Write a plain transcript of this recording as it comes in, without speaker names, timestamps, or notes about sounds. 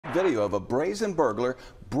video of a brazen burglar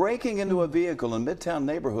breaking into a vehicle in Midtown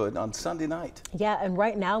neighborhood on Sunday night. Yeah, and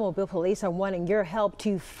right now Mobile Police are wanting your help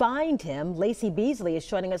to find him. Lacey Beasley is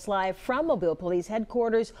joining us live from Mobile Police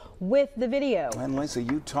headquarters with the video. And Lacey,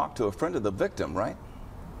 you talked to a friend of the victim, right?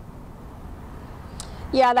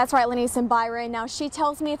 Yeah, that's right, Lenise and Byron. Now, she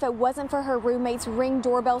tells me if it wasn't for her roommate's Ring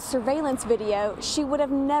doorbell surveillance video, she would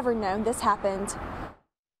have never known this happened.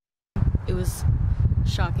 It was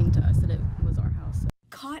shocking to us that it was our house.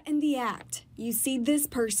 Caught in the act, you see this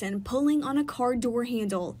person pulling on a car door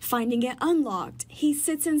handle. Finding it unlocked, he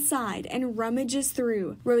sits inside and rummages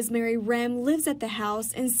through. Rosemary Rem lives at the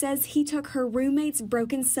house and says he took her roommate's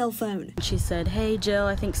broken cell phone. She said, "Hey Jill,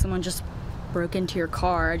 I think someone just broke into your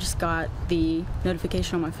car. I just got the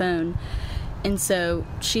notification on my phone." And so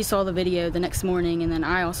she saw the video the next morning, and then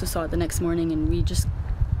I also saw it the next morning, and we just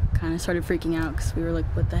kind of started freaking out because we were like,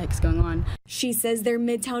 what the heck's going on? She says their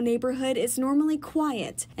Midtown neighborhood is normally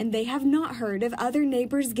quiet, and they have not heard of other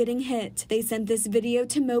neighbors getting hit. They sent this video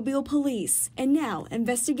to Mobile Police, and now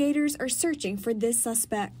investigators are searching for this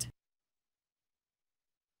suspect.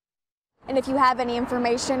 And if you have any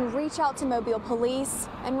information, reach out to Mobile Police,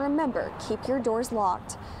 and remember, keep your doors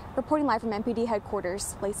locked. Reporting live from MPD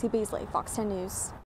headquarters, Lacey Beasley, Fox 10 News.